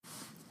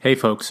Hey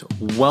folks,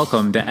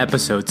 welcome to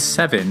episode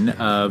 7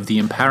 of the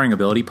Empowering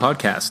Ability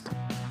podcast.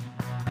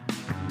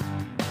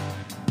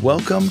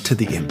 Welcome to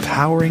the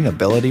Empowering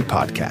Ability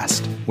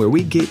podcast, where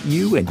we get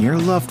you and your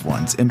loved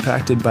ones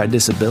impacted by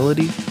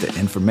disability the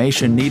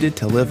information needed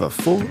to live a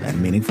full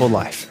and meaningful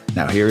life.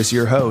 Now here's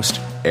your host,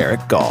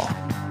 Eric Gall.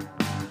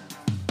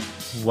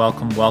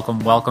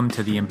 Welcome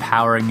to the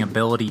Empowering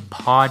Ability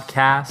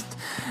podcast.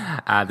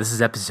 This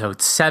is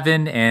episode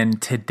 7,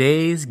 and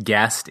today's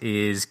guest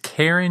is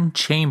Karen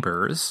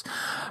Chambers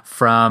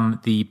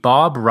from the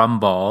Bob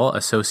Rumball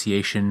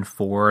Association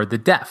for the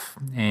Deaf.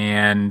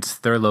 And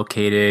they're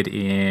located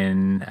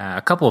in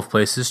a couple of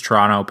places,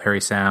 Toronto,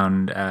 Parry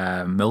Sound,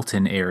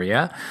 Milton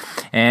area.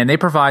 And they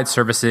provide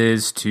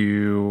services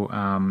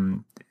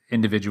to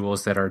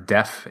individuals that are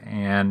deaf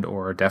and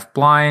or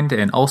deaf-blind,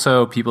 and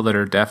also people that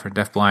are deaf or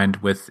deaf-blind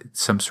with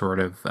some sort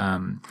of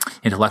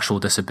intellectual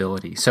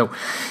disability. So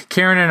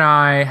Karen and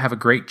I have a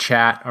great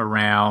chat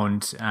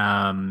around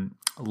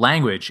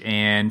language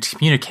and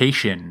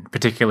communication,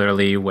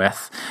 particularly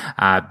with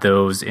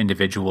those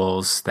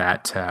individuals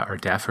that are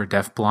deaf or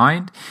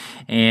deaf-blind,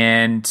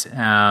 and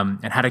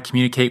how to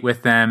communicate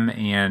with them,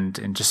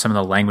 and just some of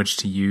the language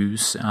to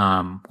use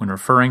when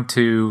referring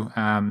to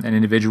an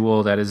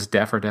individual that is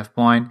deaf or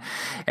deaf-blind.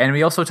 And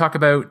we also talk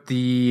about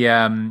the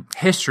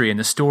history and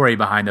the story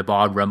behind the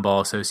Bob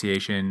Rumball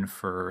Association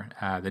for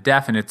the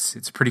Deaf, and it's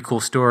a pretty cool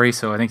story,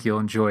 so I think you'll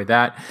enjoy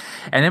that.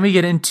 And then we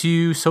get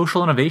into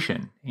social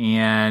innovation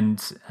and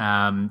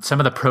some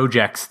of the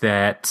projects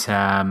that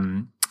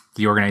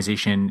the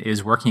organization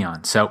is working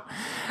on. So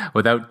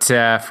without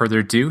further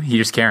ado,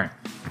 here's Karen.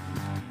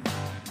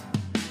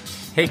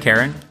 Hey,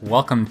 Karen.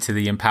 Welcome to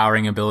the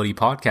Empowering Ability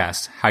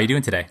podcast. How are you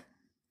doing today?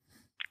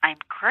 I'm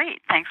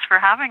great. Thanks for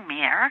having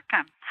me, Eric.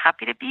 I'm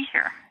happy to be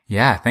here.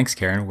 Yeah, thanks,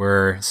 Karen.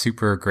 We're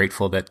super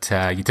grateful that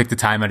you took the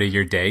time out of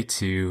your day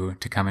to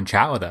come and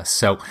chat with us.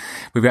 So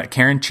we've got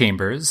Karen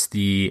Chambers,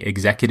 the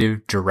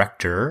Executive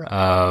Director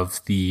of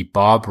the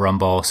Bob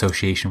Rumball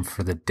Association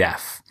for the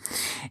Deaf.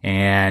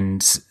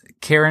 And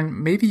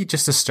Karen, maybe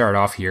just to start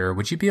off here,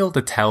 would you be able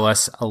to tell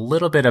us a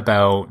little bit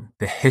about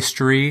the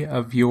history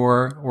of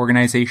your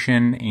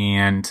organization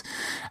and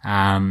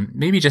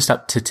maybe just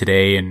up to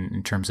today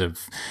in terms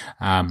of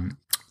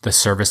the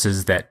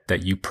services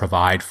that you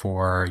provide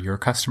for your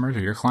customers or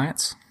your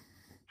clients?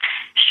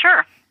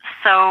 Sure.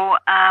 So,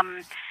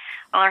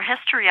 our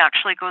history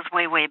actually goes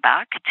way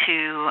back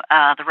to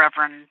the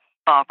Reverend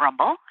Bob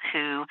Rumball,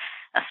 who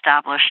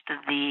established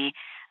the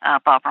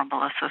Bob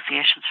Rumball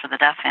Associations for the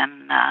Deaf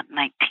in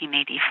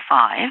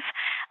 1985,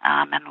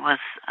 and was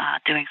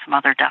doing some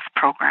other deaf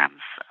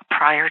programs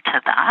prior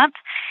to that.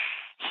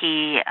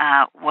 He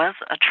was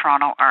a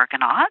Toronto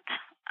Argonaut,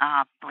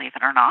 believe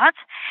it or not,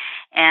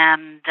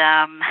 and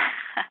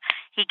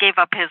he gave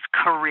up his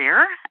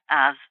career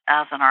as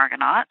an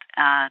Argonaut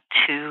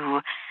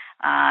to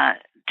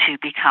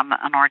become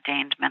an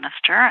ordained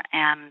minister,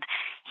 and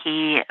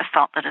he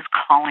felt that his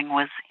calling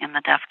was in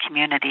the deaf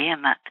community,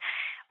 and that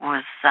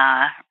was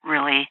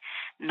really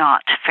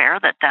not fair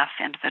that deaf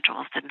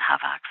individuals didn't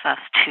have access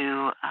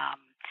to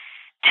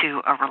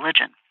a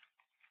religion.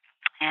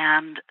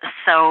 And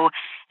so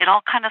it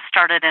all kind of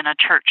started in a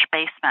church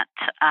basement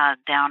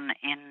down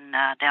in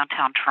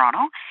downtown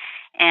Toronto,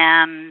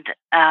 and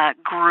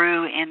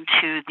grew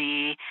into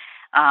the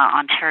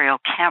Ontario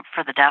Camp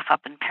for the Deaf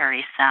up in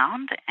Parry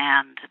Sound,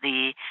 and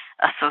the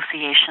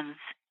associations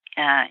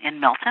in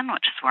Milton,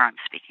 which is where I'm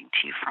speaking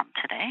to you from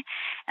today,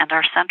 and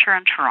our center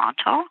in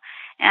Toronto,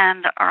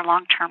 and our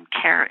long-term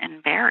care in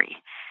Barrie,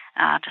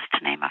 just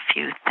to name a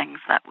few things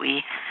that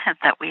we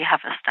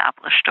have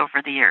established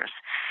over the years.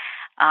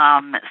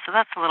 So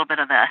that's a little bit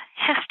of the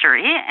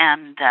history,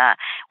 and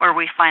where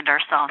we find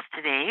ourselves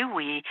today.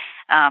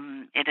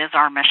 It is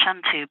our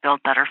mission to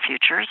build better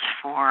futures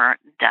for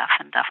deaf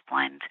and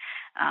deafblind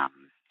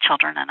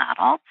children and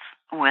adults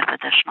with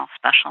additional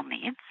special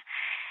needs.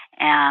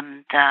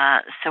 And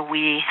so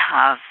we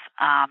have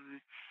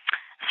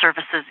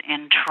services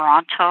in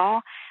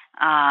Toronto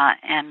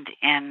and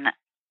in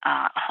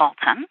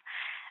Halton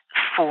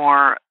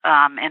for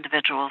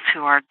individuals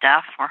who are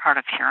deaf or hard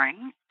of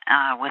hearing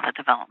with a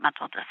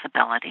developmental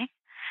disability.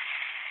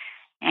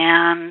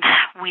 And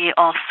we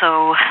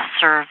also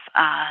serve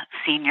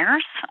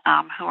seniors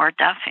who are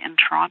deaf in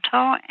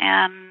Toronto,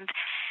 and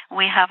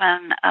we have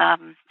an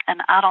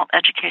adult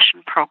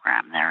education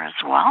program there as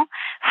well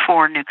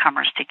for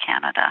newcomers to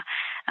Canada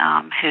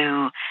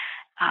who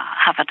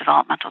have a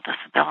developmental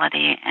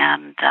disability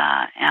and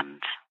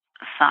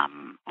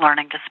some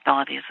learning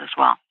disabilities as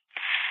well.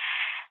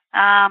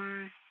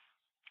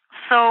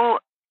 So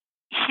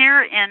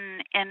here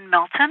in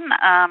Milton,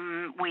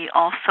 we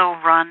also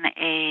run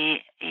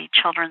a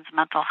children's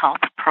mental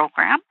health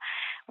program,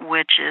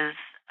 which is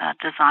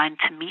designed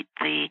to meet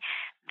the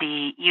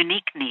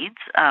unique needs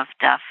of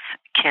deaf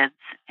kids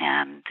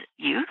and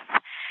youth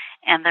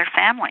and their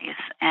families.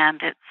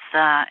 And it's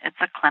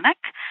a clinic,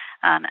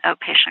 an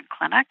outpatient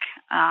clinic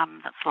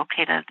that's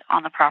located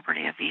on the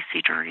property of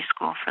VC Drury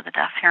School for the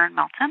Deaf here in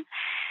Milton.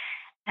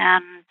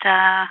 And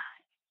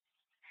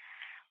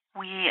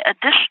We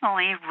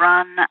additionally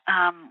run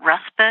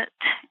respite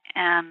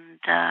and,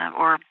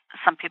 or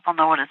some people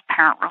know it as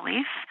parent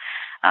relief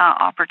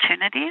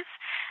opportunities.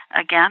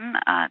 Again,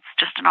 it's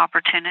just an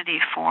opportunity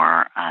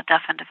for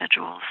deaf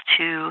individuals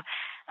to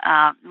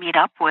meet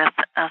up with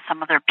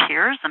some of their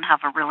peers and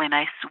have a really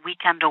nice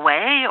weekend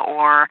away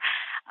or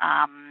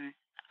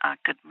a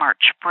good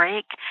March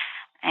break,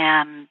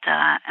 and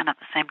at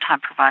the same time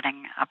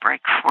providing a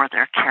break for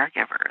their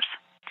caregivers.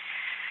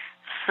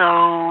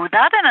 So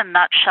that, in a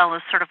nutshell,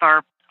 is sort of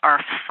our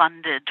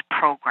funded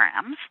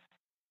programs.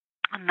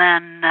 And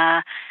then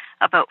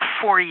about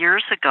 4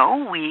 years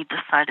ago, we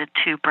decided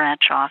to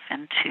branch off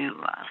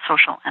into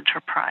social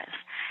enterprise.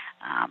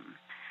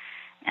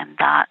 And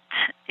that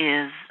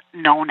is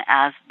known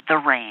as The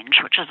Range,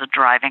 which is a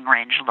driving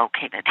range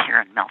located here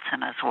in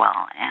Milton as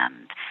well.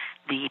 And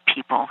the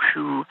people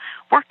who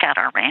work at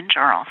our range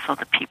are also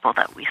the people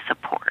that we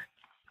support.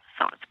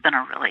 So it's been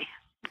a really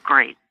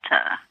great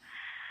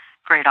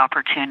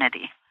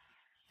opportunity.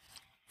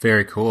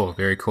 Very cool.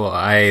 Very cool.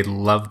 I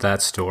love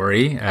that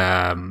story.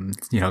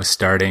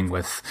 Starting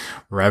with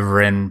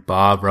Reverend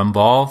Bob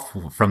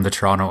Rumball from the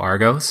Toronto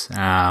Argos.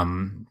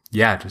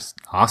 Just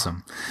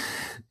awesome.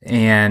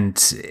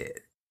 And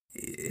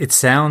it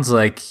sounds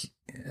like,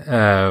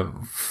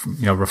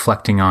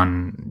 reflecting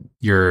on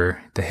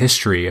the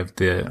history of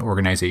the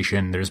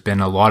organization, there's been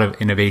a lot of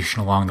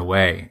innovation along the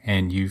way,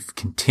 and you've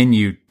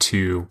continued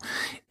to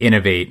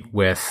innovate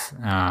with,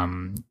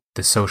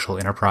 the social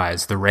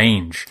enterprise, The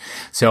Range.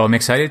 So I'm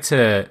excited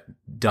to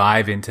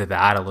dive into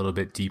that a little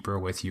bit deeper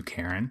with you,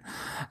 Karen.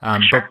 Sure.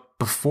 But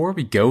before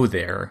we go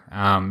there,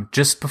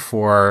 just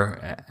before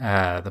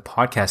the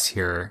podcast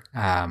here,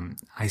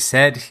 I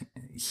said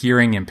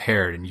hearing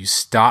impaired, and you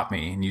stopped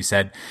me and you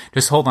said,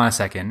 just hold on a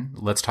second,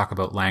 let's talk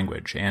about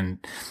language. And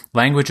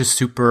language is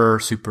super,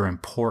 super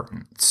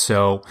important.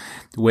 So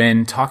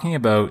when talking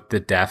about the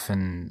deaf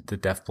and the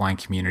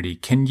deafblind community,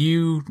 can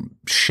you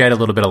shed a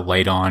little bit of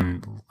light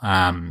on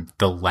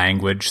the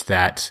language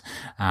that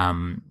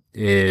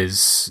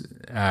is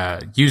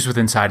used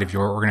within inside of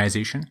your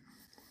organization?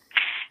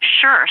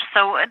 Sure.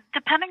 So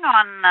depending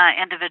on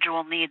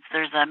individual needs,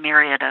 there's a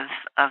myriad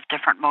of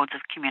different modes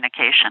of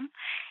communication.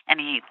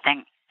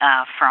 Anything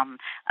from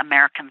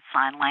American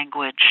Sign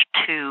Language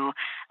to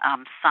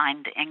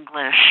signed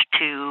English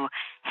to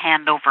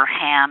hand over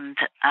hand,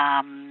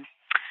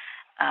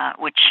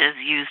 which is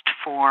used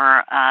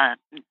for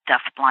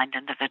deaf-blind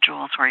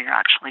individuals where you're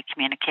actually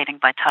communicating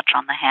by touch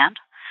on the hand.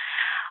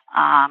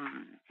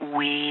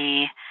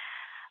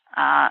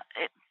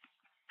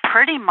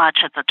 Pretty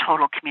much it's a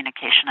total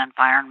communication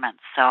environment.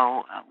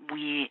 So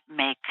we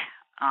make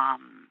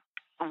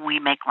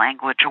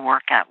language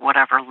work at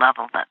whatever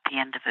level that the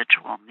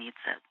individual needs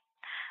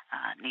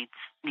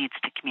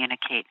to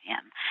communicate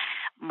in.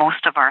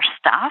 Most of our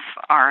staff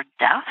are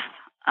deaf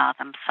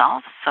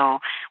themselves, so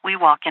we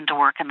walk into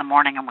work in the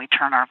morning and we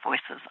turn our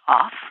voices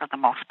off for the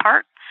most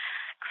part,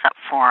 except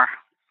for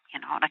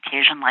an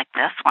occasion like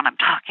this when I'm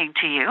talking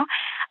to you.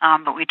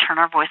 But we turn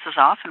our voices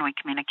off and we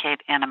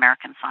communicate in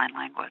American Sign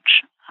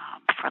Language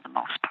for the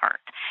most part.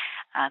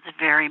 It's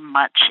very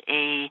much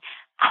a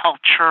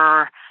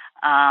culture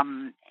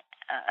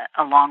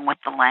along with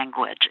the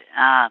language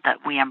that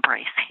we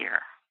embrace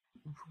here.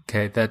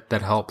 Okay,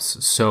 that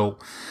helps. So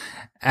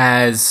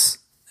as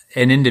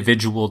an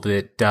individual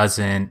that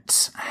doesn't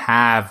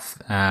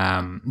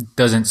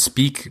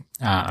speak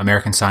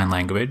American Sign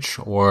Language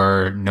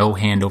or no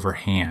hand over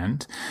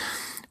hand,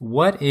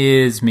 what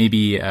is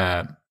maybe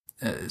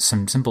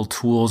some simple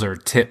tools or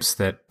tips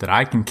that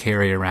I can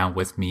carry around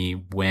with me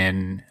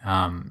when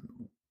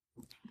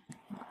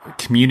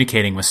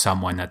communicating with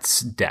someone that's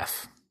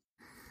deaf?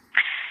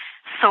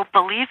 So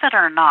believe it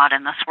or not,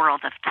 in this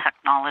world of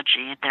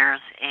technology, there's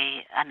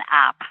an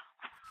app.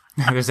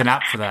 There's an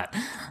app for that.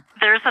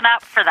 There's an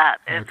app for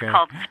that. It's Okay.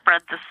 called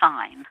Spread the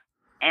Sign.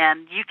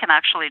 And you can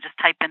actually just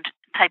type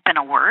in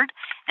a word,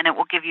 and it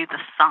will give you the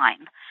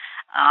sign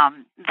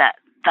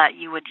that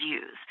you would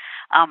use.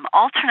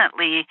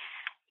 Alternately,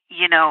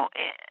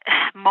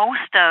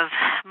 most of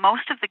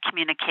the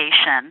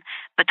communication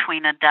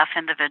between a deaf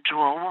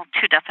individual,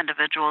 two deaf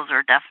individuals,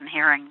 or deaf and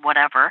hearing,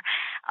 whatever,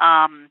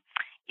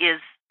 is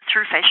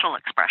through facial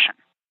expression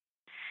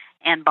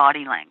and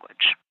body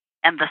language,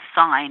 and the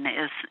sign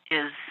is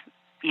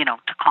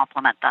to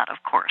complement that,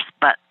 of course.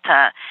 But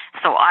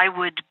so I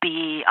would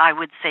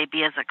say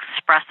be as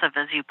expressive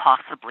as you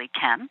possibly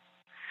can,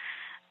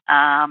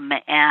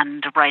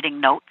 and writing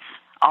notes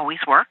always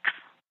works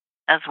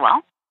as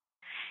well.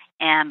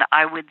 And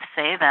I would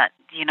say that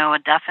a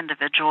deaf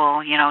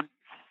individual,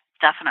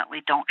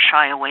 definitely don't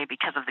shy away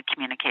because of the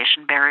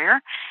communication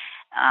barrier.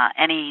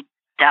 Any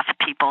deaf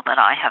people that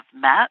I have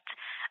met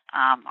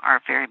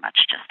are very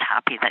much just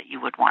happy that you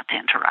would want to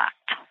interact.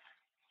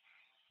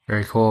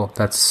 Very cool.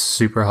 That's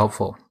super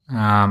helpful.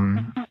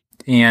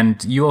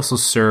 And you also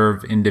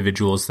serve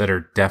individuals that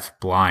are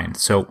deaf-blind.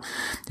 So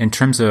in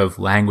terms of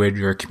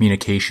language or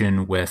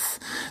communication with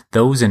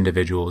those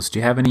individuals, do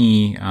you have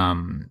any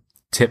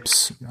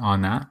tips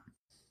on that?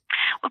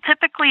 Well,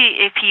 typically,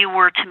 if you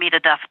were to meet a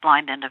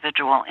deaf-blind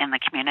individual in the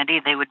community,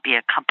 they would be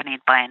accompanied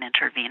by an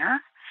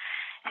intervener.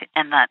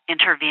 And that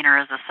intervener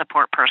is a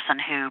support person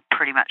who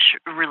pretty much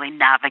really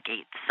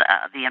navigates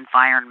the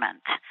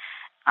environment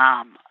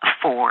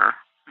for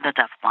the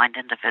deaf-blind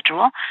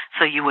individual.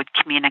 So you would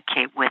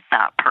communicate with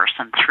that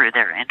person through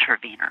their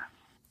intervener.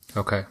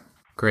 Okay,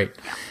 great.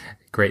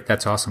 Great.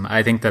 That's awesome.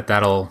 I think that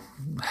that'll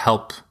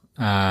help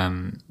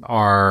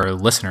our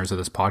listeners of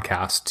this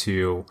podcast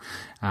to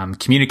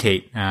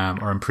communicate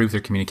or improve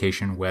their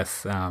communication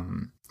with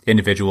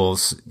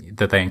individuals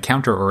that they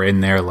encounter or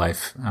in their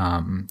life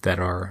that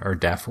are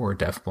deaf or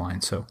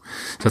deafblind. So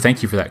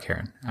thank you for that,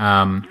 Karen.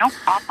 No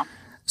problem.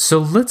 So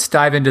let's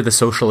dive into the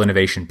social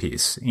innovation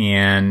piece.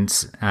 And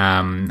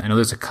I know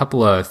there's a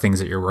couple of things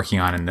that you're working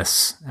on in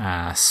this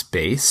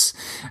space,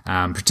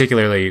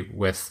 particularly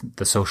with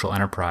the social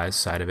enterprise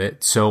side of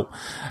it. So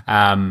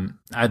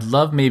I'd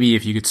love maybe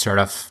if you could start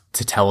off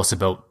to tell us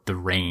about the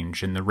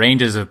range. And the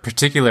range is of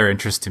particular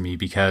interest to me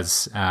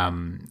because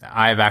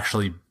I've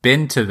actually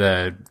been to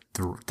the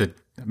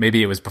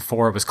maybe it was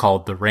before it was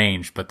called the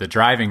range, but the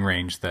driving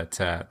range that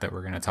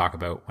we're going to talk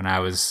about when I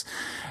was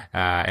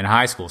in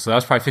high school. So that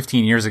was probably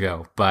 15 years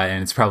ago,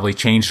 and it's probably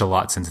changed a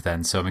lot since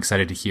then. So I'm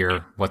excited to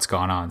hear what's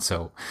gone on.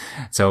 So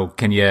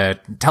can you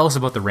tell us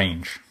about the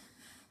range?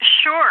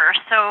 Sure.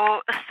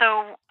 So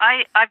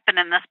I've been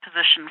in this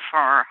position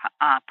for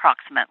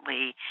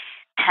approximately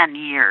 10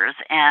 years,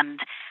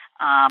 and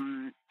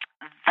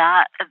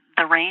that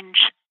the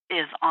range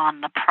is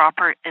on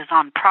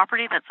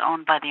property that's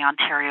owned by the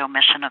Ontario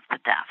Mission of the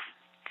Deaf.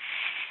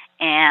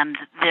 And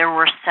there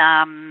were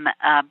some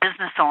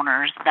business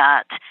owners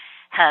that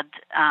had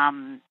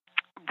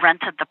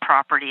rented the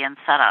property and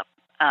set up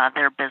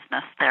their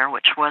business there,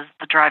 which was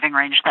the driving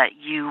range that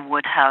you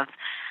would have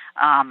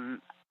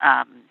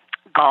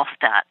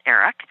golfed at,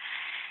 Eric,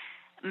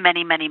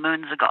 many, many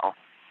moons ago.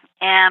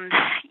 And,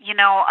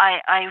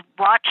 I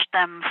watched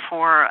them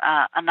for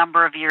a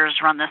number of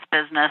years run this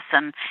business,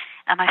 and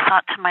I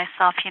thought to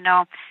myself,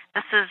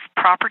 this is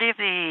property of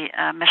the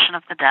Mission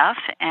of the Deaf,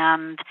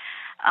 and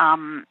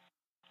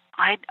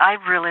I'd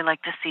really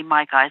like to see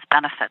my guys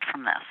benefit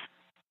from this.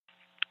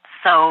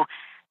 So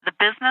the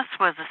business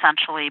was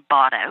essentially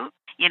bought out,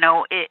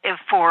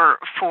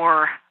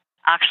 for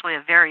actually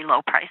a very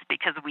low price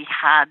because we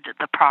had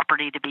the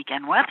property to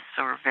begin with,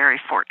 so we're very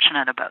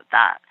fortunate about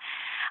that.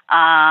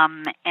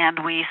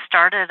 And we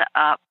started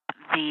up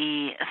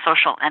the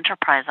social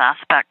enterprise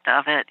aspect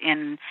of it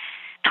in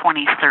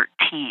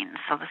 2013.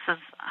 So this is,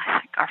 I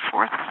think, our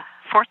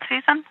fourth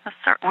season.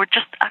 We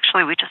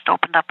just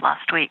opened up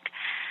last week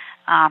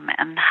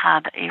and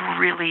had a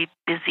really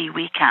busy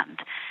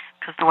weekend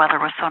because the weather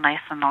was so nice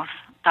and those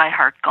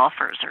diehard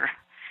golfers are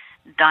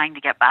dying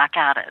to get back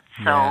at it.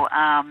 So,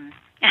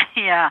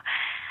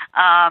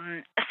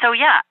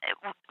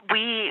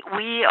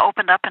 we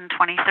opened up in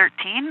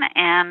 2013,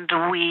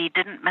 and we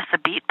didn't miss a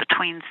beat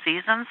between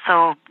seasons,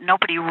 so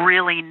nobody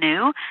really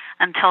knew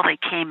until they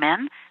came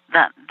in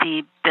that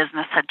the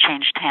business had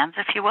changed hands,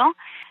 if you will.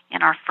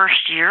 In our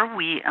first year,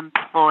 we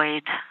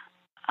employed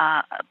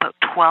about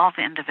 12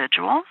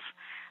 individuals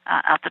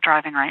at the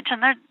driving range,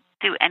 and they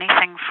do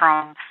anything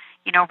from,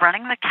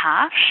 running the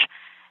cash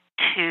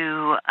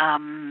to,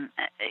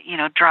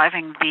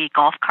 driving the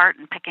golf cart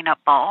and picking up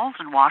balls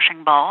and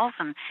washing balls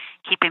and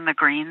keeping the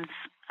greens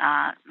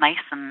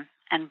nice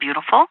and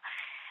beautiful.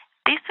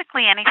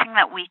 Basically anything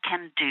that we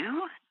can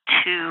do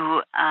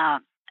to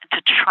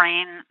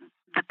train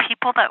the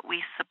people that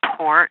we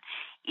support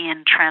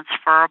in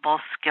transferable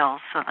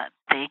skills so that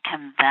they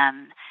can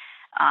then,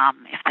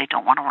 if they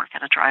don't want to work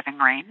at a driving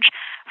range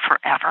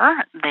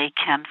forever, they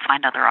can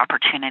find other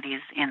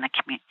opportunities in the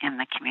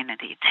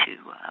community to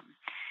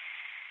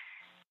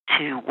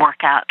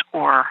work at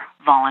or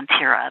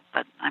volunteer at.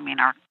 But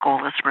our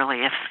goal is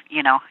really, if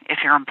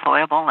you're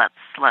employable,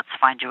 let's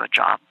find you a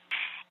job.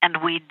 And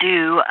we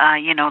do,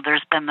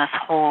 there's been this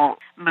whole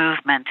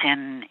movement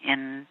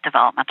in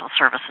developmental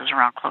services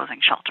around closing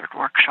sheltered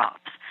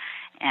workshops.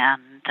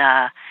 And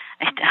I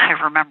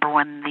remember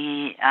when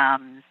the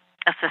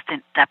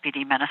assistant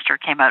deputy minister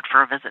came out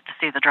for a visit to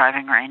see the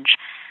driving range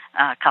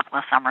a couple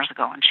of summers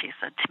ago, and she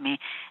said to me,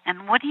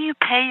 "And what do you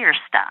pay your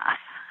staff?"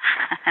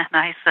 And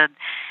I said,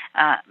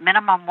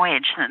 minimum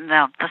wage.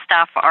 Now, the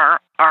staff are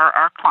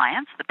our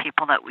clients, the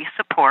people that we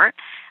support.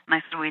 And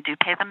I said, we do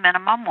pay the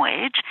minimum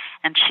wage.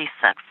 And she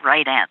said,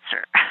 right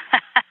answer.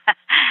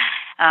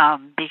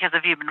 Because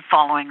if you've been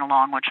following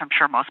along, which I'm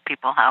sure most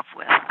people have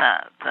with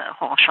the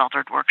whole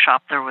sheltered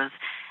workshop, there was,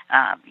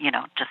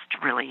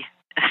 just really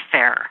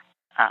fair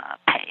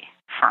pay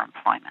for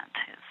employment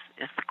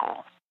is the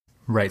goal.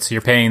 Right. So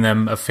you're paying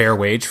them a fair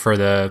wage for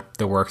the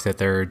work that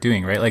they're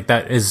doing, right? Like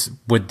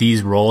would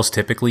these roles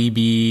typically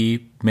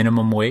be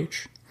minimum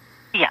wage?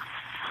 Yes.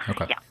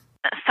 Okay. Yeah.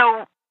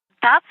 So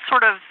that's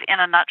sort of in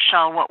a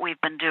nutshell what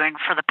we've been doing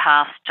for the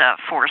past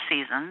 4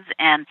 seasons,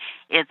 and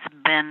it's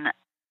been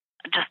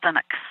just an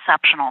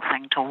exceptional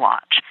thing to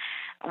watch.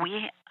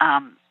 We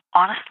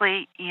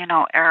honestly,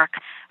 Eric,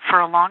 for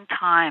a long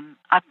time,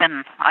 I've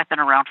been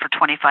around for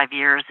 25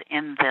 years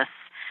in this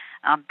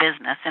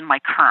business in my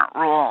current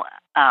role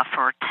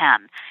for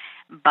 10.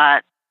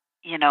 But,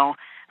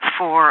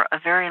 for a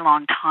very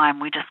long time,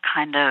 we just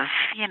kind of,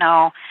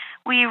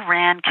 we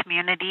ran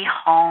community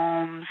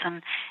homes,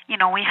 and,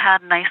 we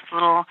had nice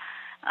little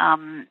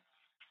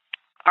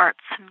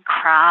arts and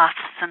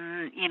crafts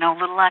and,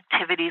 little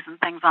activities and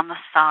things on the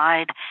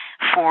side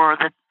for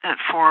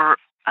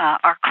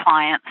our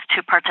clients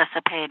to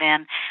participate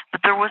in.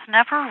 But there was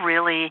never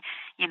really,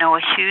 a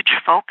huge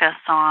focus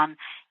on,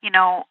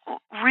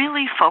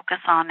 really focus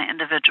on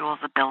individuals'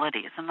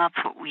 abilities. And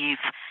that's what we've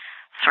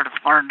sort of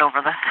learned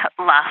over the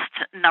last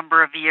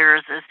number of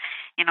years is,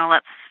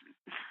 let's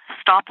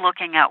stop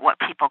looking at what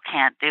people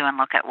can't do and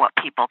look at what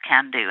people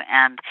can do.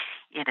 And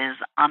it is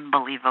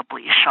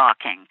unbelievably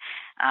shocking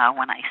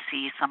when I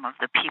see some of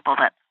the people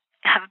that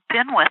have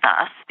been with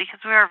us, because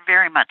we are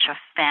very much a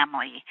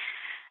family,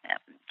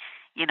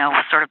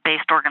 sort of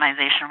based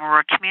organization. We're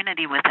a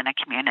community within a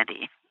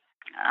community,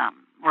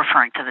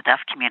 referring to the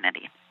deaf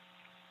community.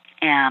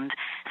 And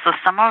so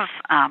some of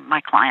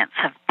my clients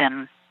have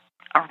been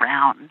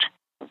around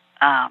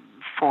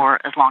for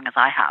as long as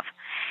I have.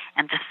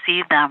 And to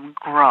see them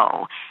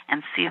grow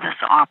and see this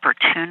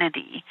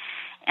opportunity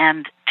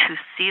and to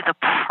see the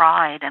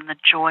pride and the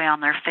joy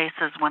on their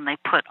faces when they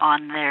put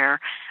on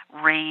their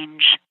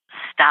range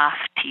staff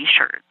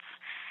T-shirts.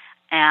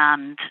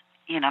 And,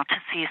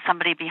 to see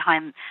somebody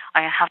behind,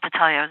 I have to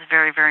tell you, I was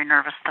very, very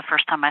nervous the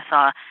first time I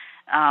saw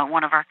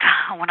one of our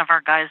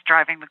guys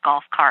driving the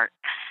golf cart.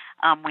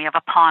 We have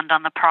a pond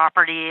on the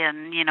property,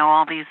 and,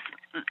 all these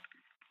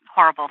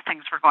horrible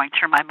things were going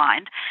through my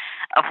mind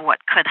of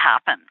what could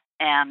happen.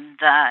 And,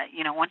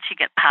 once you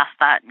get past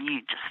that, and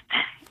you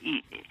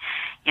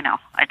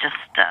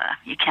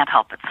can't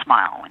help but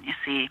smile when you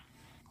see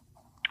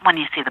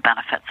the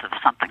benefits of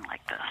something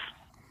like this.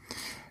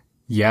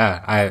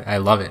 Yeah, I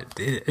love it.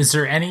 Is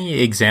there any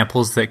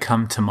examples that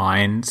come to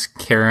mind,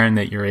 Karen,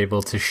 that you're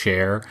able to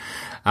share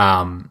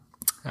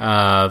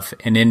of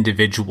an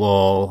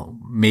individual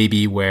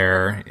maybe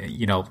where,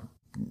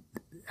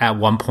 at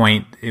one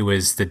point it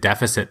was the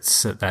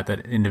deficits that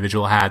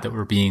individual had that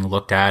were being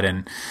looked at,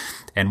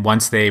 and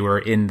once they were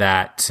in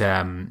that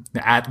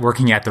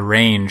working at the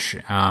range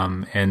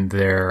and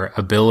their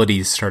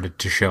abilities started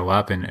to show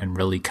up and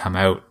really come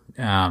out.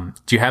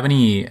 Do you have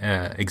any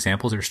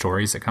examples or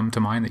stories that come to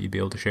mind that you'd be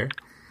able to share?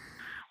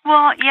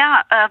 Well,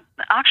 yeah,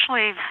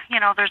 actually,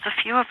 there's a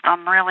few of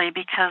them really,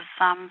 because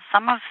some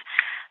of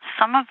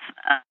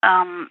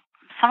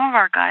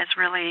our guys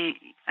really,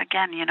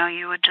 again,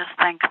 you would just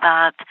think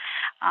that,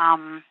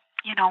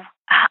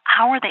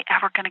 how are they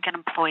ever going to get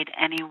employed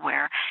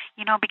anywhere?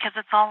 Because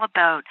it's all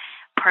about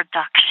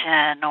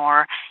production,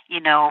 or,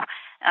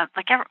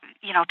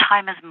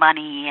 time is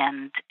money,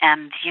 and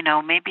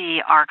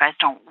maybe our guys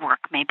don't work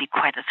maybe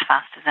quite as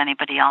fast as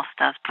anybody else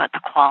does, but the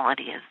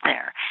quality is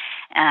there.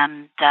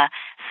 And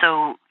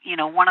so,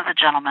 one of the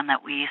gentlemen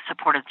that we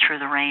supported through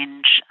the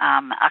range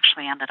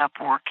actually ended up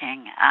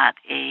working at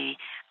a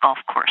golf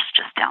course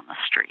just down the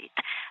street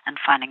and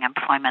finding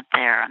employment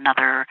there.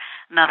 Another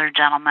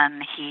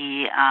gentleman,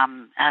 he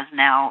has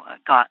now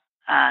got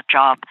a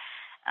job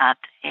at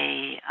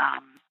a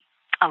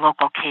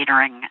local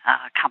catering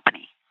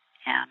company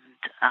and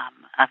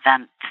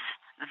event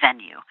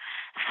venue.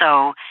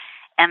 So,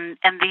 and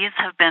these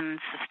have been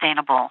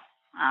sustainable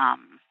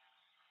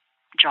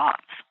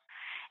jobs.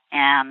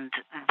 And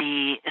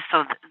the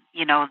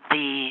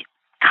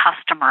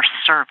customer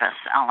service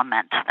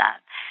element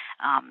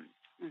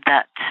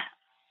that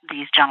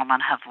these gentlemen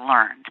have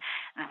learned,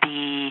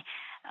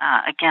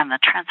 again, the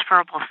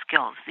transferable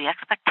skills, the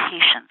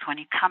expectations when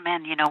you come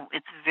in,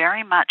 it's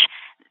very much,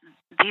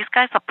 these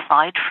guys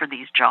applied for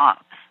these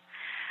jobs.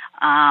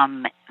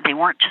 They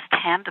weren't just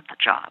handed the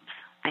jobs.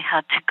 They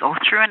had to go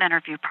through an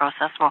interview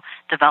process,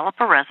 develop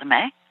a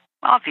resume,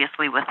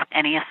 obviously with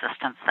any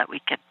assistance that we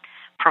could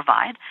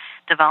provide,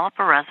 develop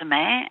a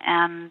resume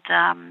and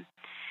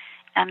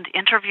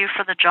interview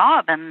for the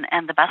job,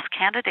 and the best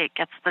candidate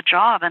gets the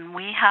job. And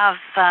we have,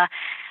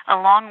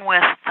 along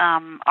with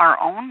our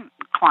own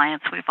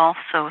clients, we've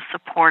also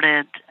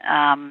supported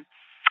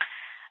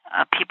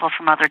people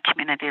from other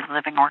community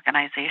living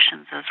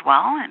organizations as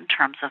well in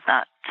terms of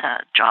that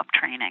job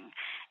training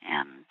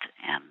and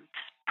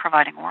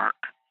providing work.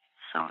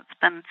 So it's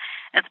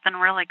been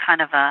really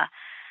kind of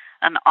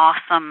an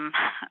awesome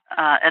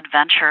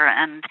adventure.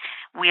 And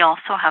we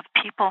also have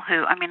people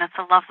who, it's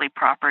a lovely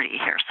property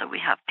here, so we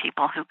have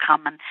people who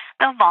come and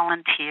they'll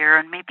volunteer,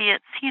 and maybe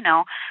it's,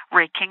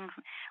 raking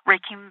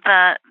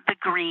the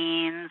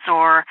greens,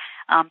 or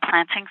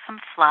planting some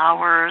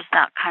flowers,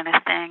 that kind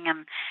of thing.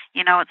 And,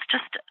 it's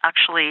just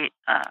actually,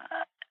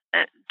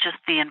 just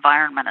the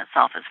environment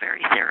itself is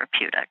very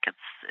therapeutic.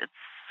 It's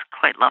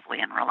quite lovely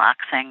and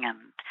relaxing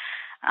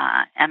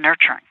and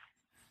nurturing.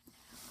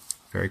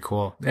 Very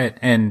cool.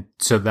 And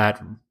so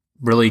that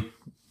really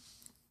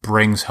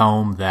brings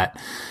home that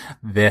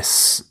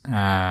so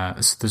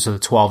the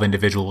 12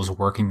 individuals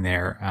working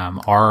there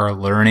are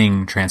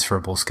learning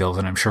transferable skills,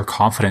 and I'm sure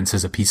confidence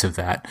is a piece of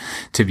that,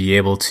 to be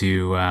able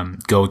to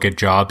go get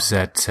jobs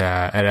at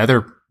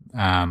other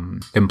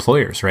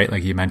employers, right?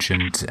 Like you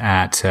mentioned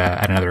at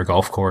another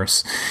golf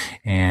course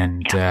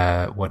and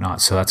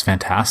whatnot. So that's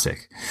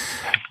fantastic.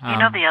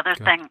 The other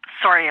thing,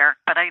 sorry, Eric,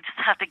 but I just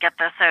have to get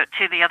this out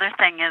too. The other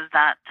thing is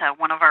that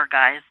one of our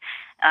guys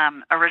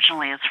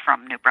originally is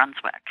from New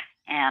Brunswick.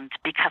 And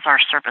because our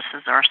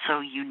services are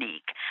so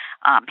unique,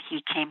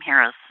 he came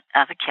here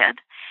as a kid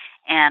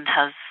and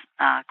has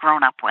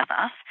grown up with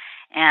us.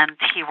 And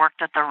he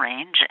worked at the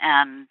range,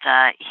 and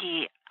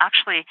he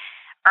actually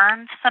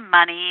earned some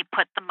money,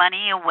 put the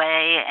money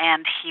away,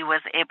 and he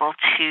was able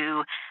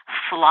to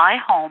fly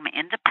home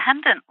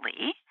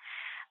independently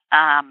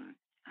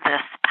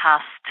this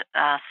past,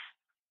 I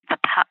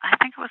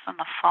think it was in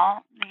the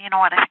fall. You know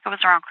what? I think it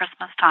was around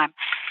Christmas time.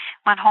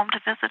 Went home to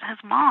visit his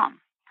mom.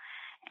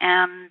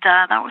 And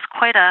that was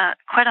quite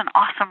an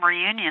awesome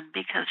reunion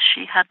because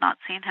she had not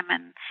seen him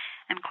in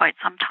quite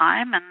some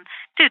time, and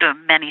due to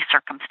many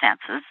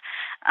circumstances,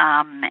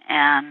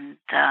 and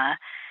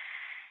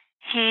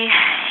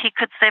he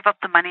could save up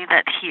the money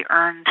that he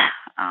earned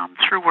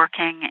through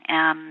working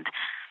and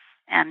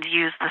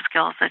use the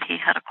skills that he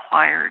had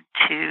acquired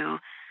to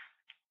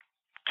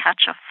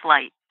catch a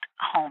flight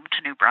home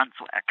to New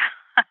Brunswick.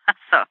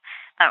 So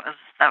that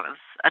was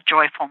a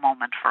joyful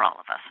moment for all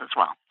of us as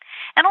well.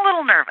 And a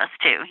little nervous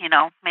too,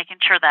 making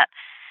sure that,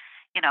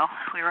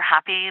 we were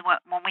happy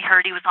when we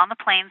heard he was on the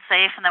plane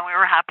safe, and then we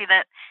were happy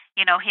that,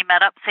 he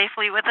met up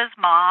safely with his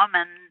mom.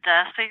 And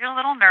so you're a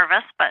little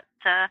nervous, but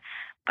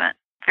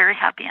very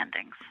happy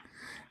endings.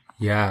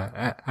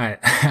 Yeah,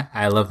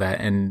 I love that,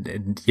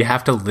 and you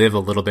have to live a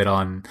little bit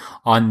on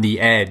the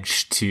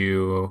edge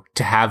to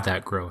have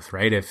that growth,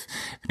 right? If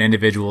an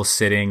individual's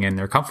sitting in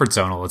their comfort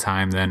zone all the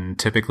time, then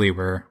typically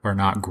we're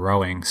not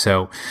growing.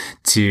 So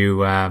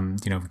to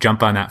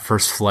jump on that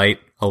first flight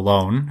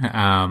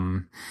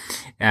alone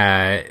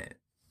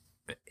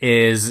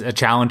is a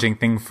challenging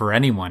thing for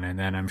anyone. And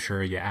then I'm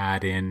sure you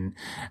add in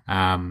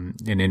an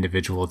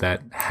individual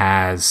that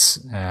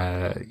has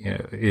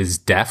is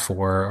deaf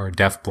or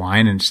deaf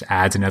blind, and just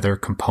adds another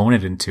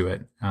component into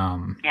it.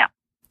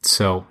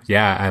 So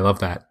yeah, I love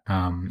that.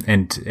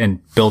 And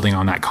building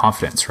on that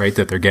confidence, right,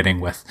 that they're getting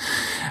with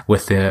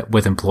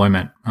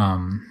employment.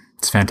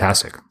 It's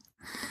fantastic.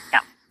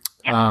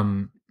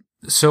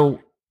 So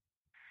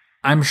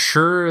I'm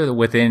sure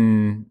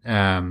within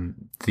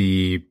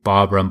the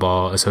Bob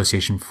Rumball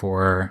Association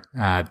for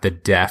the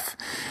Deaf,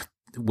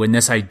 when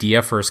this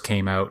idea first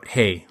came out,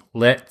 hey,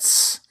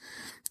 let's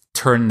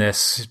turn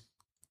this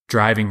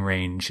driving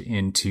range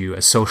into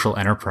a social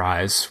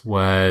enterprise,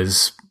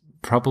 was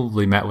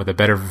probably met with a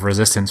bit of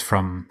resistance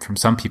from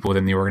some people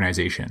within the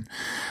organization.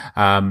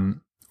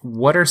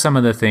 What are some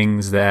of the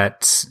things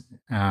that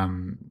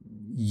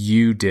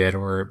you did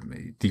or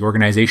the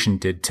organization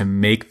did to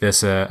make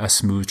this a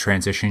smooth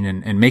transition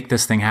and make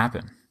this thing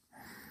happen?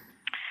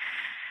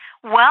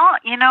 Well,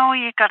 you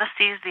got to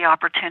seize the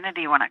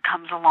opportunity when it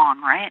comes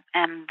along, right?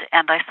 And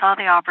I saw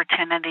the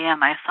opportunity,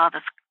 and I saw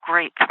this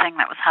great thing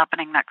that was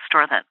happening next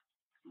door that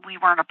we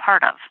weren't a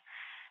part of,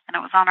 and it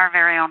was on our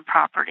very own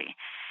property.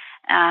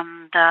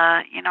 And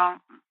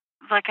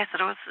like I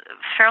said, it was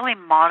fairly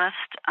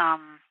modest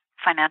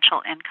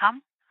financial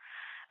income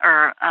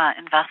or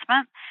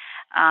investment.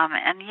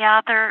 And yeah,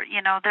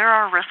 there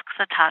are risks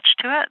attached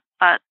to it,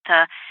 but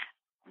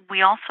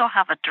we also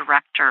have a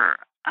director,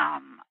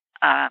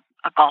 a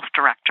golf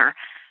director,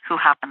 who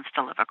happens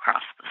to live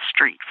across the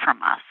street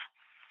from us,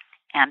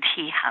 and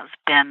he has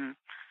been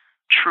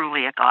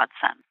truly a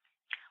godsend.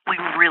 We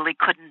really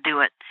couldn't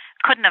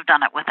have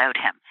done it without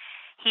him.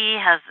 He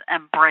has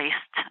embraced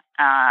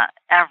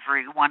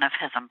every one of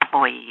his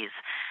employees.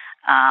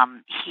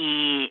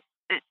 He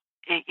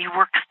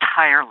works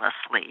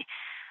tirelessly.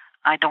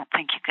 I don't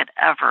think you could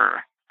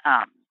ever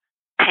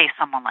pay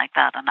someone like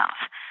that enough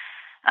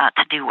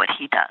to do what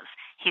he does.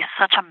 He's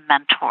such a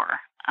mentor,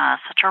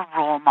 such a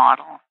role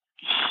model.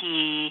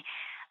 He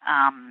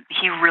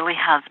really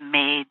has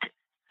made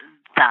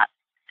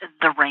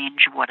the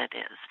range what it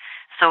is.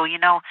 So,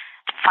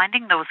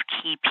 finding those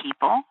key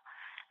people,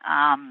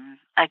 again,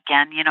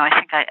 I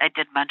think I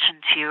did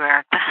mention to you,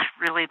 Eric, that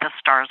really the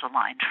stars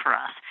aligned for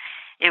us.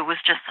 It was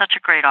just such a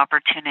great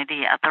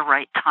opportunity at the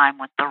right time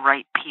with the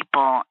right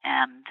people,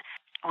 and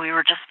we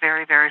were just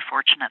very, very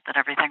fortunate that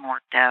everything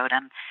worked out.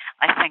 And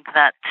I think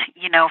that,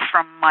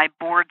 from my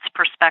board's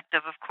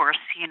perspective, of course,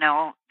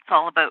 it's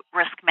all about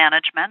risk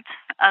management,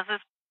 as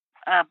is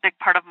a big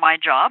part of my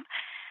job.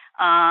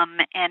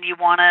 And you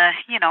want to,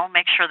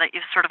 make sure that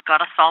you've sort of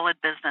got a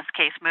solid business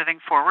case moving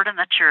forward, and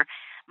that you're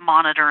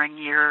monitoring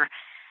your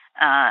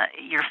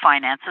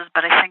finances.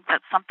 But I think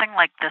that something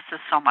like this is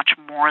so much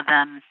more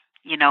than,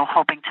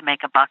 hoping to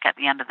make a buck at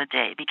the end of the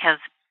day, because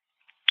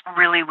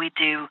really we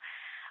do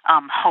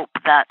hope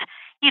that,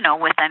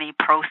 with any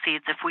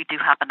proceeds, if we do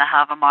happen to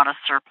have a modest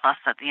surplus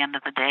at the end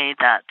of the day,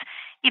 that,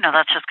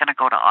 that's just going to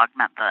go to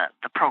augment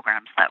the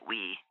programs that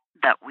we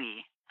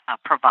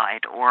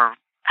provide, or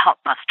help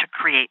us to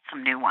create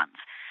some new ones.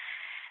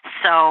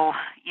 So,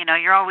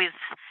 you're always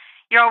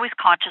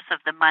conscious of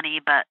the money,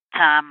 but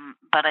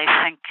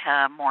I think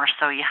more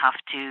so you have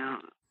to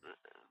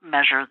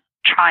measure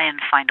try and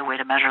find a way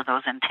to measure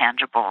those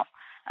intangible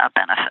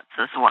benefits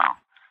as well.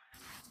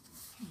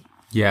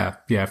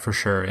 Yeah, for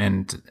sure.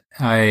 And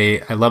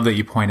I love that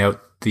you point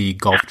out the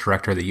golf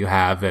director that you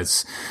have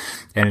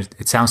and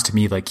it sounds to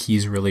me like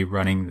he's really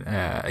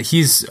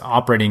he's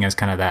operating as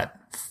kind of that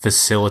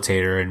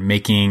facilitator and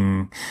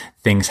making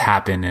things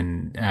happen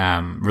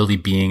and really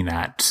being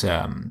that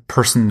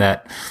person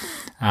that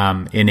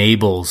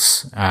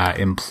enables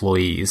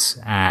employees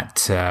at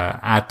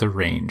the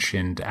range.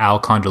 And Al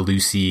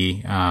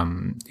Condalucci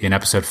in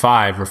episode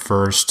 5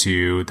 refers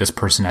to this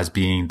person as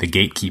being the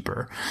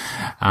gatekeeper.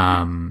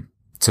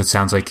 So it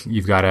sounds like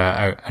you've got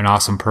an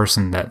awesome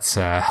person that's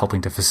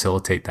helping to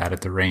facilitate that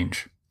at the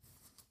range.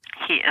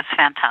 He is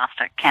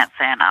fantastic. Can't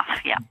say enough.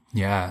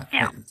 Yeah.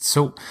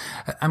 So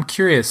I'm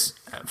curious,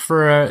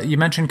 you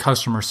mentioned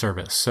customer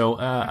service. So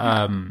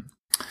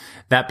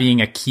that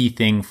being a key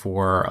thing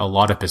for a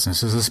lot of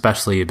businesses,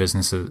 especially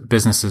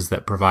businesses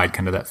that provide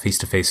kind of that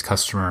face-to-face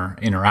customer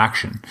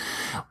interaction.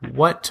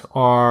 What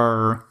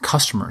are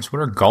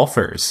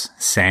golfers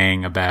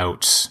saying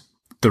about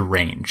the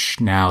range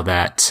now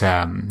that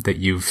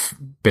you've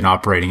been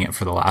operating it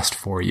for the last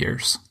 4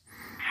 years?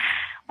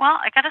 Well,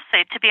 I got to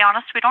say, to be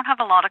honest, we don't have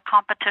a lot of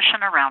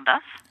competition around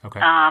us. Okay.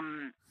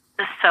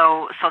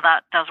 So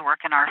that does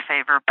work in our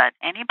favor. But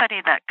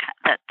anybody that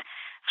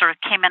sort of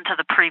came into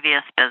the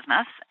previous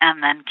business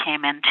and then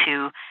came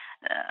into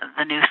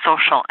the new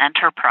social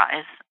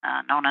enterprise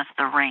known as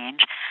the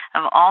Range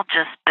have all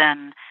just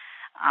been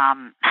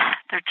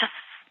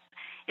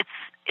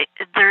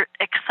they're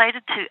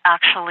excited to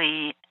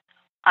actually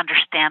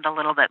understand a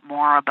little bit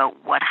more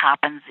about what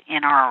happens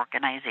in our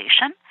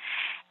organization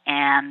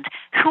and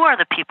who are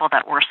the people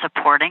that we're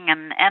supporting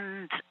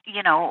and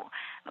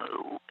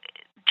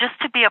just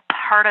to be a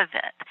part of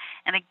it.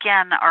 And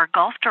again, our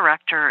golf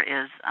director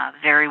is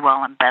very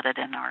well embedded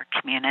in our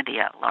community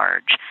at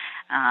large.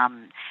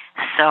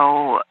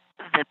 So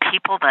the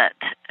people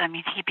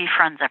he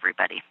befriends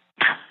everybody.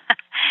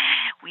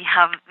 We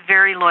have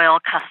very loyal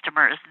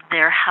customers.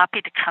 They're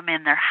happy to come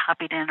in. They're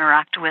happy to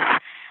interact with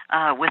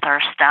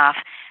our staff.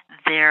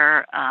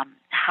 They're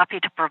happy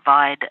to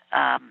provide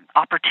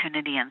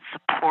opportunity and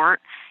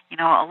support.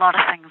 A lot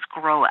of things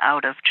grow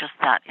out of just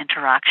that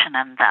interaction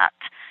and that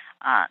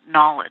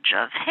knowledge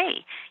of,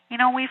 hey,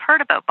 we've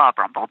heard about Bob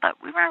Rumble,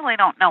 but we really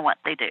don't know what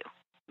they do,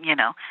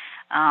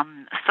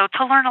 So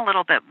to learn a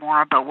little bit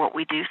more about what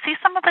we do, see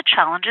some of the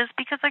challenges,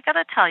 because I got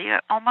to tell you,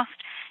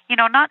 almost,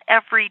 not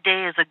every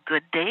day is a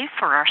good day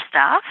for our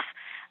staff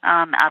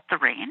at the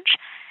range.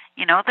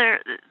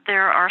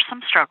 There are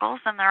some struggles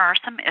and there are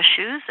some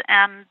issues,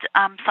 and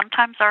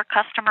sometimes our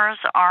customers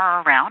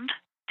are around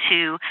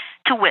to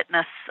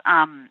witness,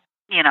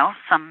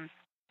 some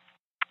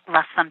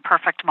less than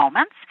perfect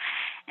moments.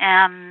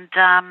 And,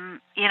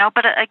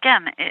 but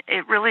again,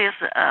 it really is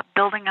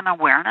building an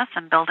awareness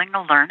and building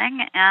a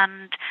learning.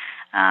 And,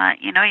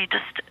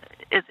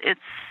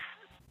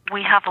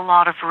 we have a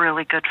lot of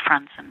really good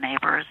friends and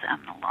neighbors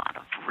and a lot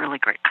of really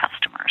great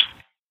customers.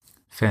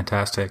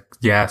 Fantastic.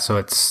 Yeah. So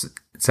it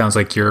sounds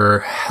like you're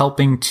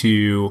helping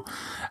to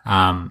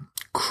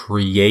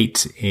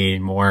create a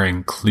more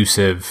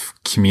inclusive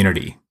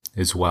community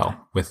as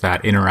well with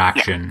that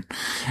interaction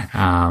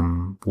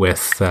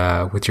with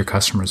your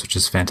customers, which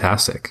is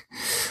fantastic.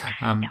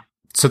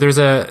 So there's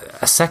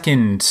a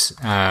second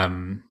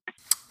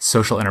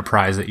social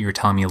enterprise that you were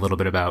telling me a little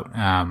bit about.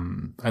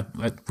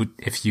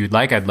 If you'd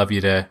like, I'd love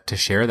you to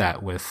share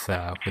that with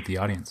the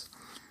audience.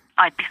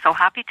 I'd be so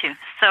happy to.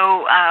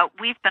 So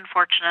we've been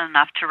fortunate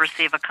enough to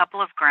receive a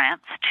couple of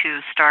grants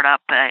to start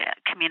up a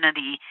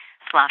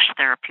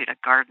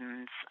community/therapeutic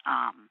gardens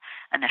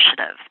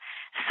initiative.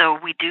 So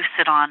we do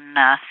sit on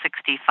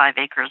 65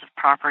 acres of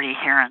property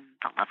here in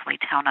the lovely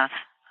town of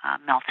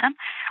Milton.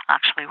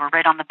 Actually, we're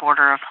right on the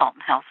border of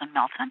Halton Hills and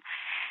Milton.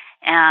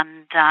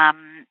 And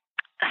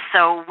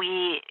so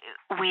we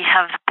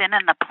have been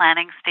in the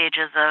planning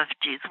stages of,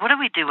 what do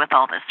we do with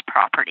all this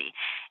property?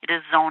 It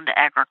is zoned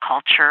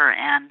agriculture,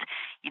 and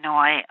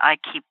I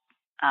keep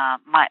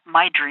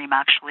my dream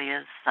actually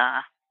is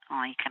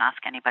you can ask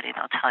anybody;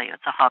 they'll tell you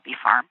it's a hobby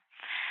farm.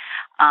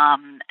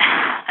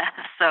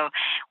 So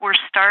we're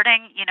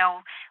starting,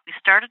 we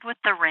started with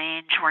the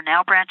range. We're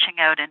now branching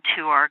out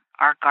into our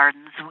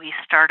gardens. We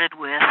started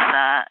with,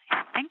 I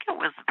think it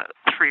was about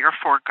 3 or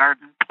 4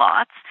 garden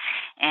plots,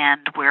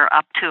 and we're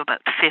up to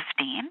about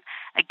 15.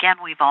 Again,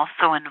 we've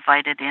also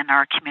invited in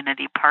our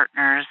community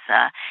partners,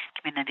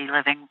 Community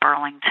Living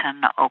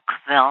Burlington,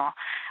 Oakville,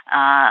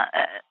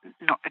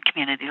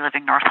 Community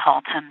Living North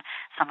Halton.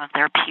 Some of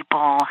their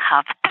people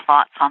have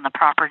plots on the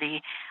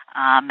property.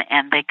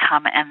 And they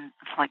come, and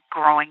it's like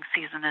growing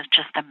season is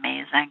just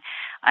amazing.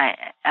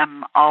 I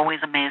am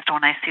always amazed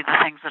when I see the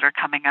things that are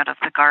coming out of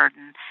the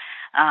garden.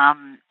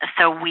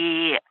 So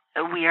we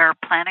are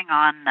planning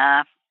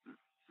on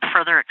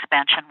further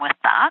expansion with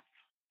that.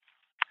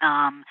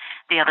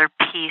 The other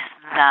piece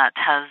that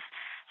has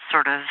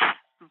sort of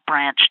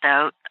branched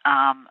out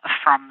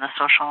from the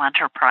social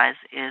enterprise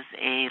is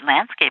a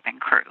landscaping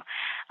crew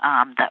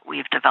that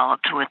we've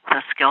developed with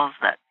the skills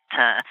that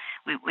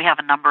we have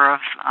a number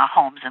of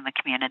homes in the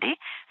community.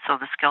 So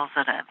the skills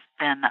that have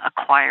been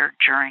acquired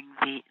during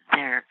the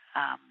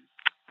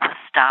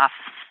staff's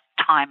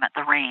time at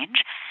the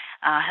range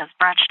has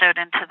branched out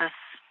into this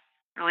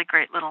really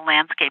great little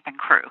landscaping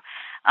crew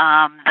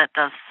that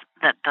does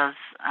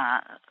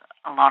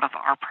a lot of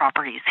our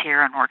properties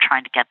here, and we're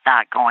trying to get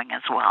that going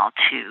as well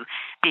to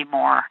be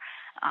more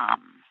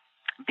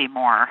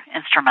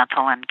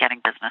instrumental in getting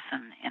business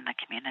in the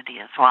community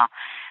as well.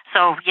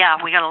 So yeah,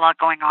 we got a lot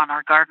going on.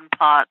 Our garden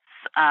plots,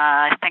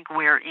 I think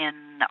we're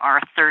in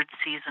our third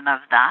season of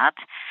that,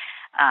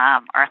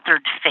 our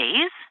third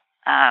phase.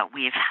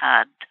 We've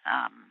had,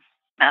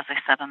 as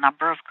I said, a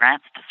number of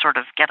grants to sort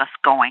of get us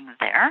going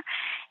there,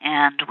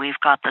 and we've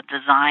got the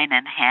design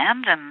in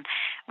hand, and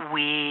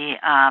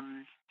I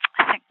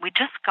think we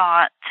just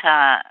got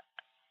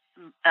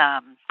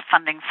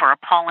funding for a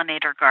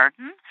pollinator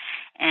garden,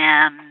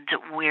 and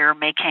we're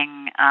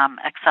making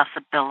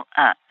accessible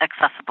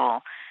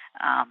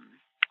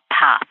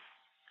paths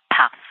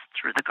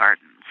through the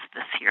gardens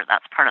this year.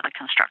 That's part of the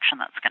construction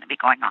that's going to be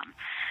going on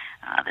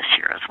this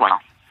year as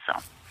well. So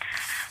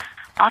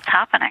lots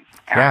happening,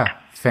 Eric. Yeah,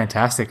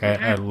 fantastic.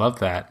 I love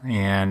that.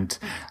 And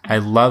I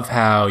love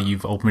how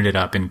you've opened it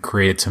up and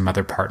created some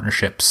other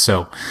partnerships.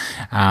 So,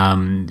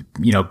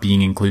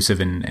 being inclusive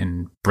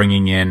and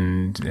bringing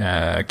in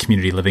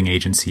community living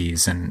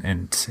agencies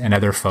and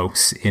other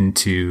folks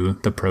into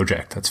the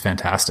project. That's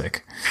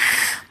fantastic.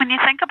 When you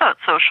think about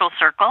social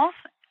circles,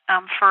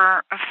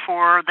 for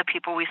the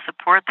people we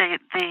support,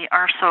 they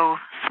are so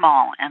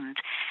small and,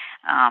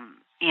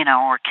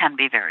 or can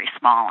be very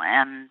small.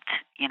 And,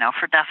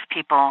 for deaf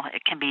people,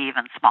 it can be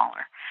even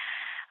smaller.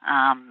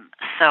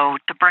 So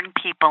to bring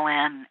people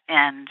in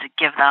and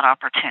give that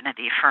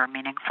opportunity for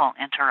meaningful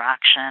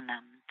interaction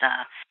and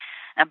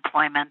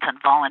employment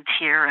and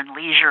volunteer and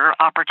leisure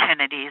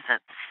opportunities,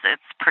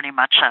 it's pretty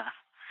much a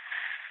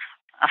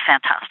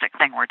fantastic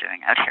thing we're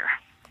doing out here.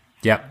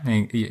 Yeah,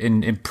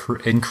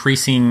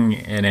 increasing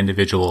an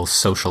individual's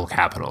social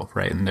capital,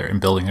 right, and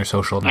building their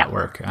social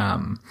network.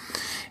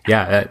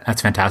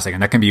 That's fantastic,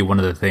 and that can be one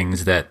of the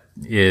things that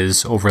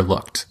is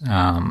overlooked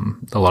a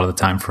lot of the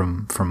time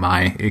from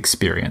my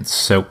experience.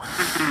 So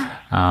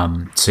I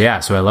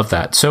love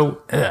that.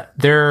 So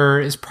there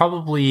is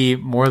probably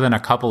more than a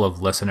couple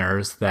of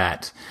listeners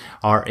that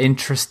are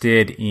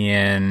interested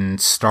in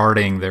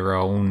starting their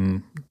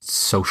own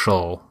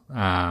social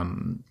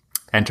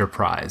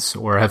enterprise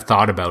or have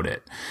thought about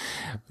it.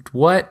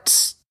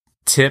 What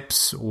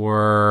tips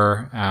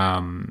or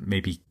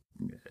maybe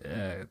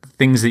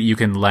things that you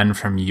can lend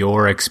from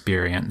your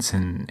experience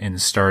in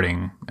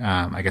starting,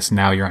 I guess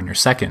now you're on your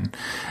second,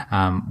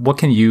 what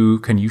can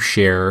you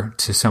share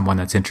to someone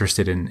that's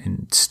interested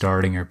in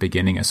starting or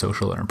beginning a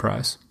social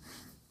enterprise?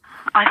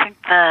 I think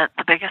the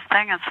biggest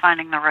thing is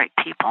finding the right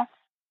people.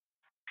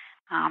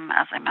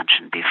 As I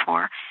mentioned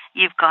before,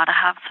 you've got to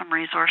have some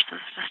resources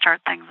to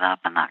start things up,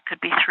 and that could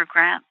be through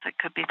grants, it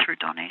could be through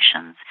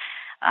donations,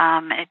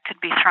 it could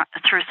be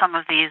through some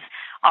of these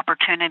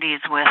opportunities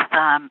with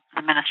the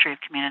Ministry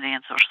of Community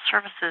and Social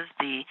Services,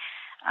 the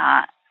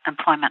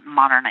Employment and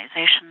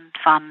Modernization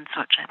Funds,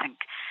 which I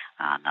think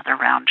another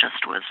round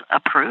just was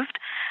approved.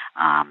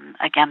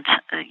 Again,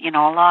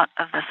 a lot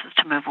of this is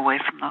to move away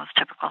from those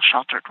typical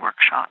sheltered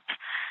workshops,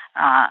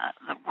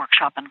 the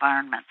workshop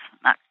environments,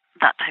 that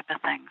type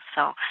of thing.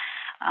 So,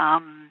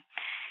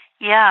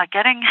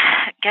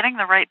 getting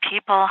the right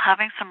people,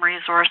 having some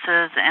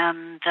resources,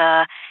 and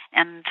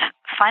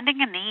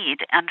finding a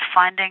need and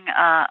finding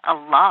a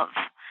love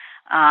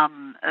of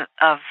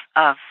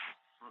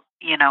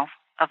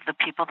the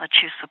people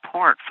that you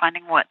support,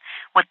 finding what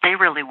they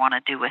really want to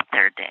do with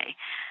their day,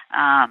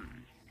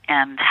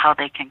 and how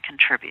they can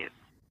contribute.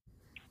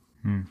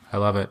 I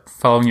love it.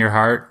 Following your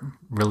heart,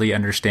 really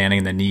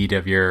understanding the need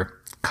of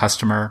your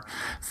customer,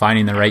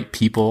 finding the right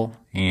people,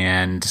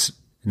 and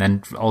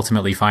then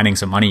ultimately finding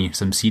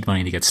some seed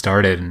money to get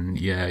started. And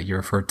you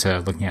referred to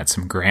looking at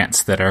some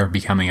grants that are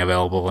becoming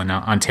available in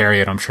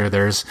Ontario. And I'm sure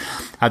there's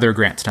other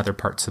grants in other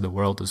parts of the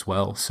world as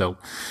well. So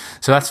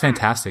that's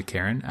fantastic,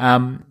 Karen.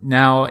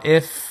 Now,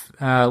 if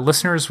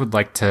listeners would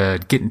like to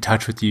get in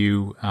touch with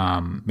you,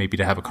 maybe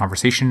to have a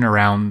conversation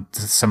around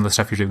some of the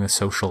stuff you're doing with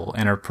social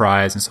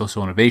enterprise and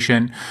social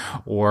innovation,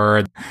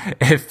 or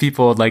if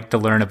people would like to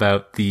learn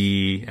about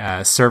the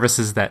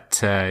services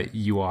that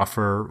you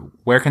offer,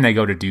 where can they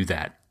go to do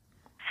that?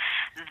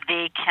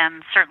 They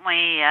can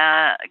certainly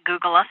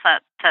Google us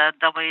at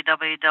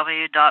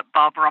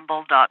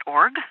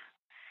www.bobrumble.org,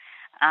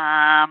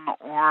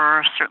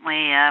 or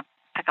certainly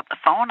pick up the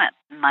phone at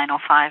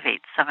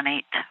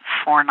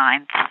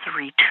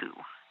 905-878-4932.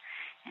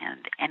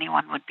 And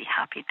anyone would be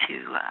happy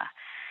to,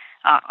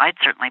 I'd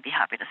certainly be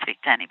happy to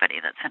speak to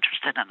anybody that's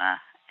interested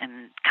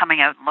in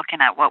coming out and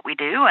looking at what we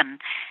do and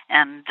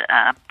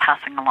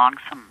passing along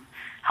some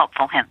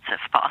helpful hints if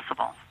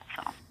possible.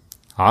 So.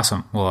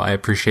 Awesome. Well, I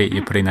appreciate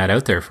you putting that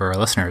out there for our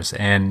listeners.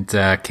 And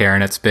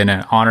Karen, it's been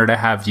an honor to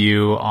have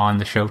you on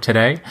the show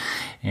today.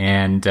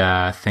 And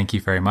thank you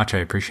very much. I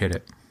appreciate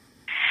it.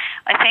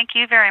 I thank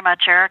you very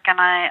much, Eric, and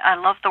I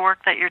love the work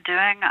that you're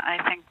doing. I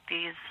think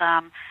these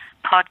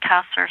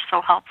podcasts are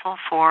so helpful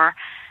for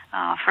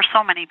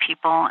so many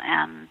people,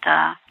 and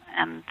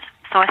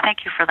so I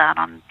thank you for that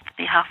on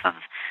behalf of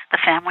the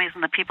families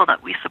and the people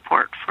that we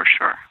support, for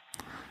sure.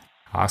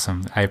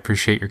 Awesome. I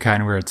appreciate your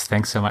kind words.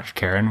 Thanks so much,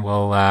 Karen.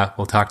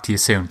 We'll talk to you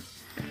soon.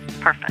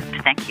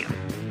 Perfect. Thank you.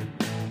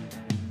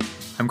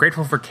 I'm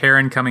grateful for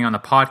Karen coming on the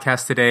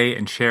podcast today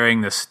and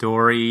sharing the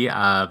story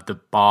of the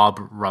Bob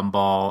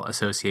Rumball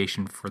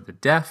Association for the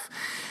Deaf.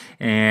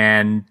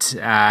 And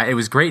it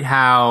was great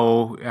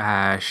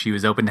how she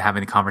was open to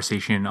having a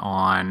conversation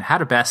on how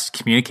to best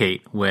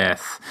communicate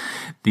with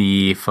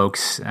the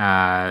folks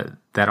that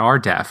are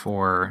deaf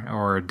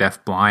or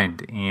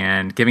deaf-blind,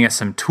 and giving us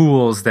some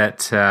tools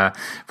that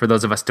for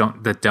those of us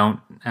that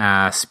don't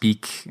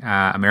speak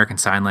American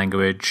Sign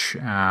Language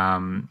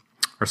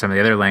or some of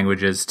the other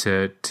languages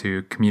to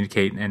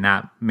communicate in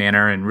that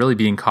manner, and really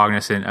being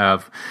cognizant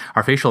of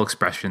our facial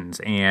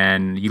expressions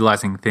and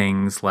utilizing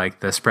things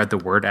like the Spread the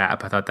Word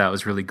app. I thought that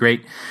was really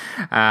great.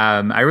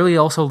 I really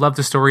also love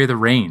the story of the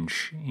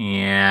range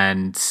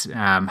and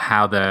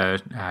how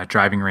the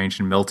driving range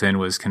in Milton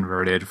was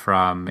converted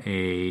from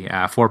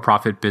a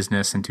for-profit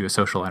business into a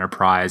social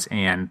enterprise,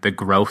 and the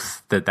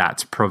growth that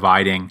that's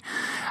providing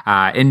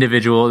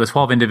the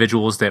 12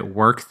 individuals that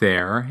work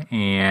there,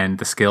 and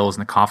the skills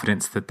and the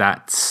confidence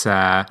that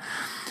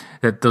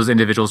those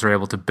individuals are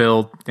able to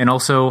build, and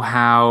also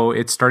how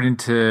it's starting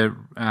to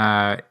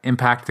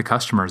impact the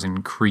customers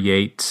and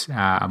create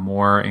a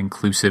more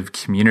inclusive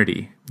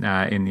community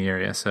in the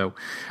area. So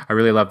I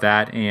really love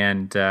that,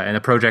 and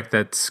a project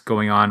that's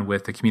going on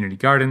with the community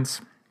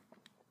gardens.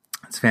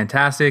 It's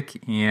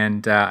fantastic,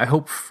 and I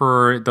hope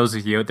for those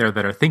of you out there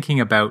that are thinking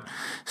about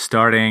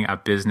starting a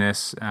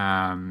business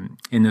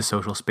in the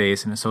social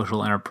space, in a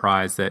social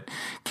enterprise, that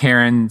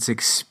Karen's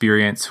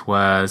experience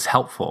was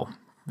helpful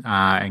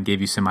and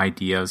gave you some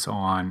ideas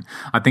on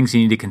things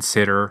you need to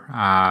consider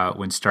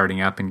when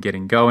starting up and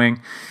getting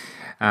going.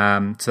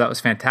 So that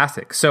was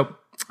fantastic. So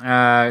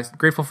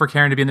grateful for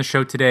Karen to be on the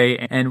show today,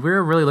 and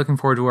we're really looking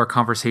forward to our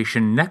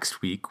conversation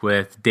next week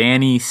with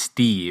Danny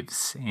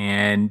Steeves.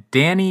 And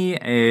Danny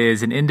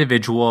is an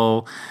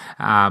individual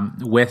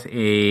with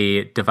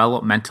a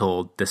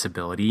developmental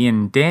disability,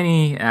 and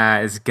Danny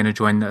is going to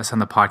join us on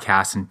the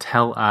podcast and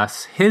tell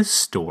us his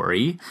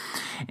story.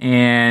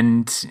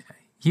 And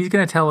he's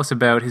going to tell us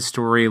about his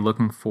story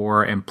looking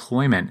for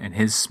employment in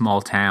his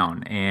small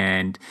town,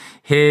 and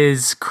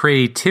his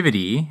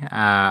creativity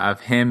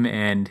of him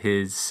and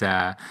his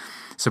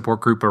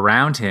support group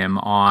around him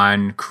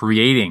on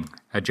creating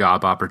a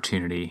job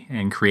opportunity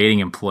and creating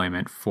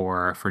employment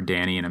for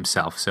Danny and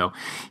himself. So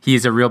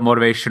he's a real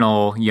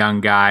motivational young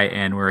guy,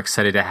 and we're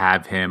excited to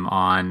have him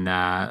on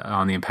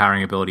the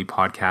Empowering Ability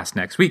podcast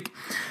next week.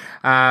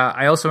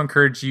 I also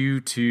encourage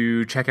you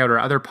to check out our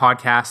other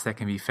podcasts that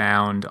can be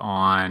found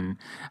on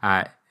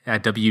at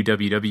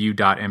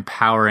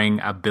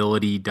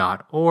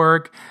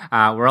www.empoweringability.org.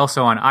 We're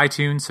also on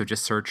iTunes, so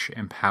just search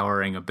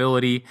Empowering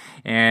Ability.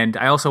 And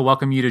I also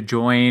welcome you to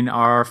join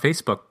our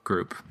Facebook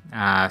group.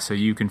 So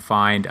you can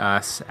find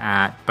us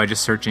by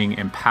just searching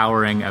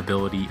Empowering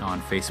Ability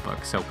on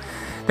Facebook. So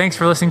thanks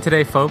for listening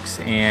today, folks,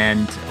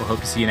 and we'll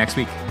hope to see you next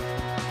week.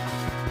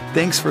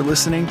 Thanks for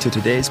listening to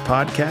today's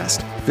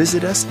podcast.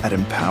 Visit us at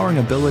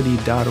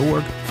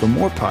empoweringability.org for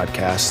more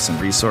podcasts and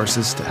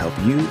resources to help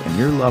you and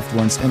your loved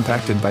ones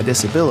impacted by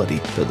disability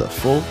live a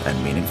full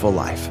and meaningful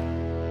life.